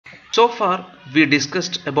So far we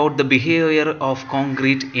discussed about the behavior of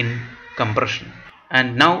concrete in compression,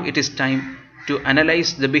 and now it is time to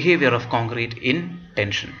analyze the behavior of concrete in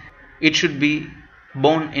tension. It should be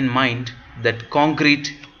borne in mind that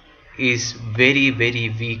concrete is very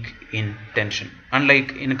weak in tension.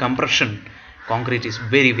 Unlike in compression, concrete is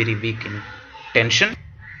very weak in tension.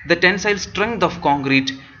 The tensile strength of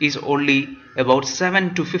concrete is only about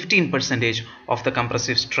 7 to 15% of the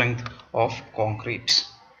compressive strength of concrete.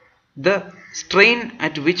 The strain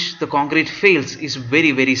at which the concrete fails is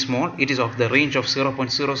very small. It is of the range of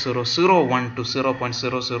 0.0001 to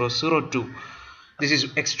 0.0002. This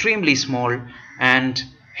is extremely small, and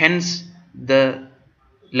hence the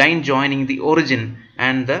line joining the origin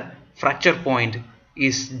and the fracture point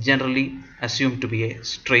is generally assumed to be a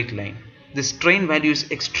straight line. The strain value is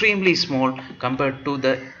extremely small compared to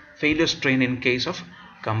the failure strain in case of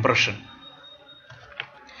compression.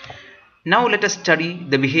 Now let us study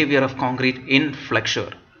the behavior of concrete in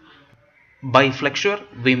flexure. By flexure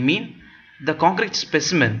we mean the concrete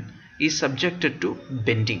specimen is subjected to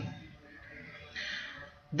bending.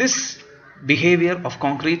 This behavior of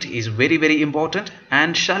concrete is very important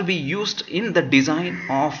and shall be used in the design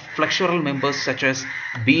of flexural members such as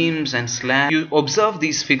beams and slabs. You observe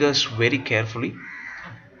these figures very carefully.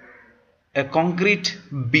 A concrete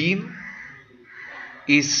beam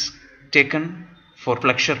is taken for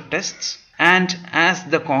flexure tests, and as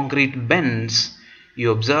the concrete bends,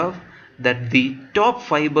 you observe that the top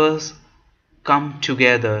fibers come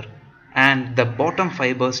together and the bottom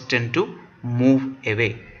fibers tend to move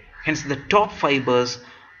away. Hence the top fibers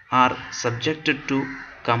are subjected to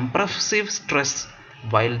compressive stress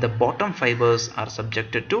while the bottom fibers are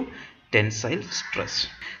subjected to tensile stress.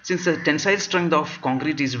 Since the tensile strength of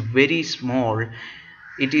concrete is very small,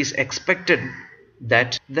 it is expected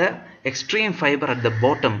that the extreme fiber at the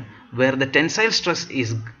bottom, where the tensile stress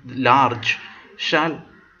is large, shall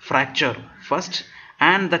fracture first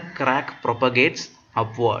and the crack propagates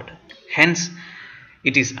upward. Hence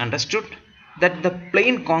it is understood that the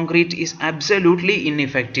plain concrete is absolutely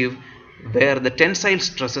ineffective where the tensile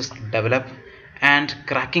stresses develop and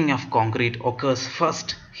cracking of concrete occurs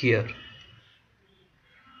first here.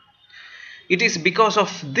 It is because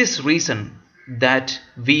of this reason that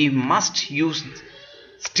we must use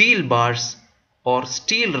steel bars or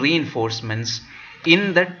steel reinforcements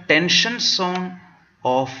in the tension zone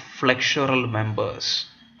of flexural members.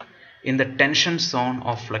 In the tension zone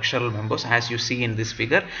of flexural members, as you see in this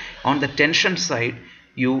figure, on the tension side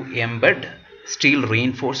you embed steel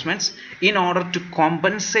reinforcements in order to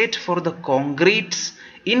compensate for the concrete's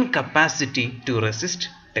incapacity to resist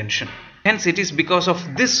tension. Hence it is because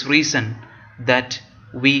of this reason that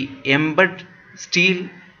we embed steel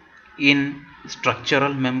in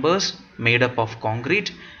structural members made up of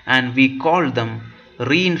concrete, and we call them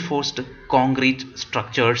reinforced concrete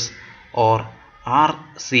structures or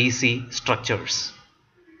RCC structures.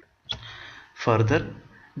 Further,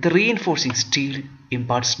 the reinforcing steel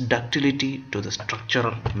imparts ductility to the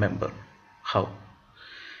structural member. How?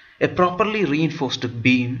 A properly reinforced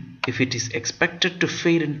beam, if it is expected to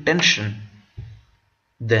fail in tension,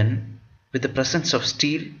 then with the presence of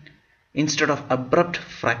steel, instead of abrupt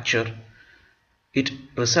fracture, it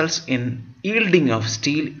results in yielding of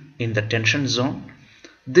steel in the tension zone.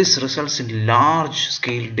 This results in large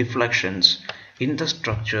scale deflections in the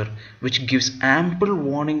structure, which gives ample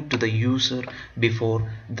warning to the user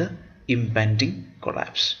before the impending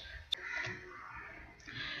collapse.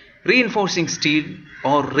 Reinforcing steel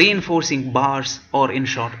or reinforcing bars, or in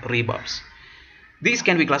short rebars. These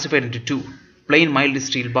can be classified into two: plain mild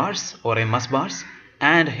steel bars or MS bars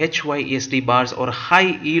and HYSD bars or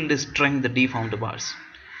high yield strength deformed bars.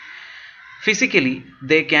 Physically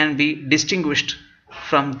they can be distinguished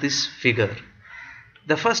from this figure.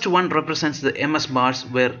 The first one represents the MS bars,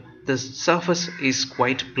 where the surface is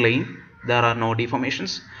quite plain, there are no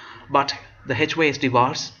deformations, but the HYSD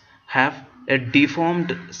bars have a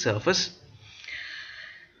deformed surface.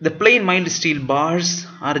 The plain mild steel bars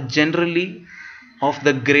are generally of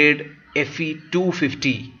the grade Fe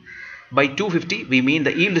 250. By 250 we mean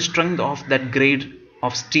the yield strength of that grade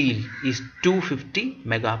of steel is 250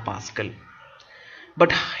 megapascal. But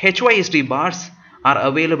HYSD bars are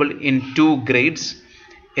available in two grades,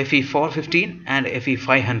 Fe 415 and Fe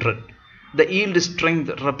 500. The yield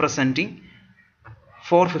strength representing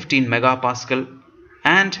 415 megapascal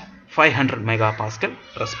and 500 megapascal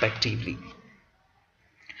respectively.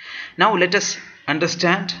 Now let us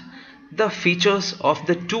understand the features of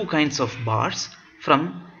the two kinds of bars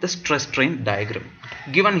from the stress strain diagram.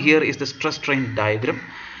 Given here is the stress strain diagram.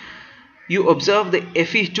 You observe the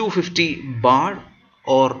Fe 250 bar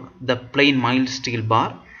or the plain mild steel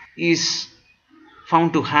bar. is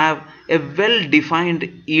found to have a well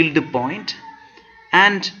defined yield point,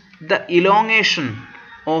 and the elongation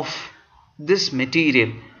of this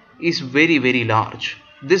material is very large.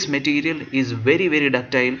 This material is very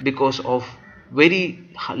ductile because of very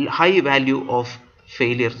high value of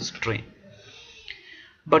failure strain.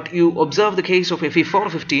 But you observe the case of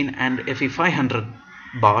Fe415 and Fe500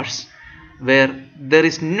 bars, where there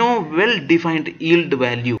is no well defined yield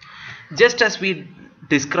value. Just as we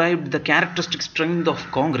described the characteristic strength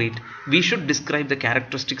of concrete, we should describe the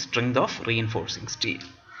characteristic strength of reinforcing steel.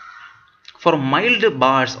 For mild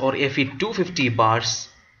bars or Fe250 bars,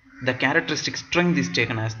 the characteristic strength is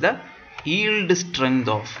taken as the yield strength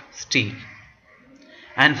of steel.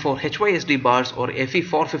 And for HYSD bars or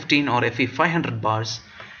Fe415 or Fe500 bars,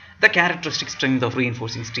 the characteristic strength of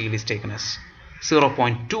reinforcing steel is taken as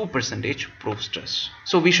 0.2% proof stress.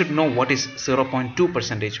 So we should know what is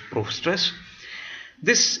 0.2% proof stress.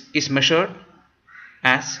 This is measured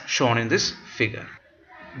as shown in this figure.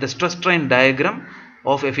 The stress strain diagram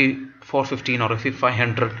of Fe415 or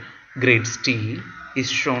Fe500 grade steel is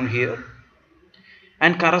shown here,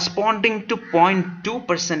 and corresponding to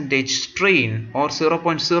 0.2% strain or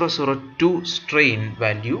 0.002 strain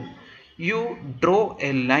value, you draw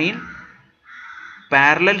a line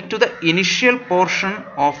parallel to the initial portion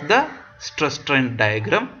of the stress strain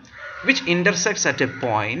diagram, which intersects at a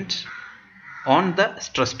point on the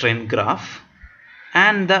stress strain graph,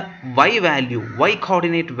 and the y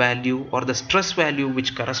coordinate value or the stress value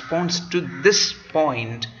which corresponds to this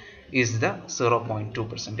point is the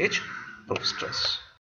 0.2% proof stress.